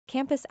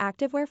Campus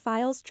Activewear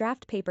files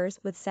draft papers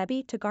with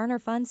Sebi to garner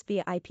funds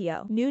via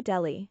IPO. New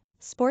Delhi.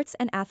 Sports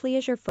and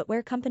athleisure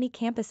footwear company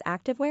Campus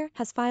Activewear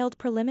has filed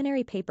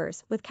preliminary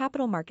papers with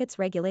capital markets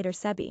regulator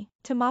Sebi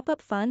to mop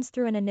up funds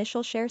through an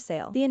initial share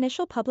sale. The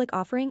initial public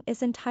offering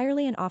is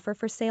entirely an offer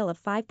for sale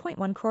of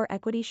 5.1 crore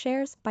equity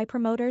shares by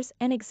promoters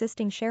and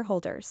existing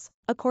shareholders.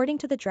 According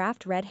to the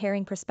draft red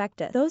herring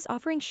prospectus, those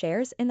offering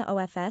shares in the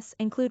OFS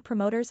include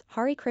promoters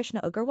Hari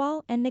Krishna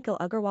Agarwal and Nikhil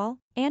Agarwal,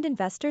 and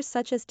investors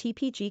such as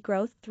TPG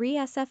Growth 3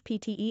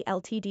 SFPTE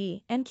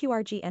Ltd and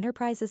QRG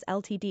Enterprises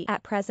Ltd.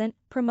 At present,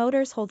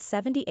 promoters hold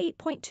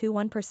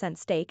 78.21%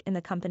 stake in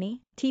the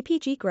company.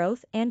 TPG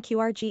Growth and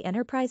QRG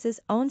Enterprises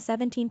own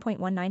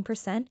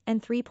 17.19%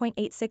 and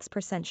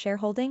 3.86%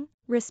 shareholding,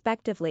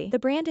 respectively. The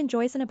brand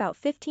enjoys an about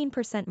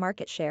 15%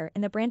 market share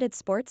in the branded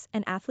sports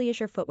and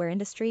athleisure footwear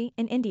industry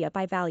in India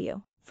by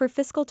value. For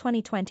fiscal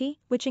 2020,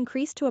 which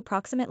increased to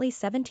approximately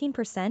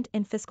 17%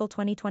 in fiscal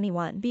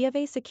 2021,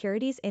 BofA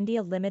Securities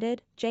India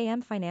Limited,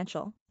 JM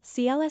Financial,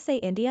 CLSA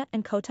India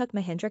and Kotak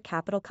Mahindra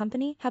Capital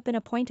Company have been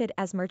appointed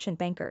as merchant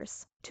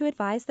bankers to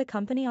advise the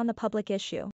company on the public issue.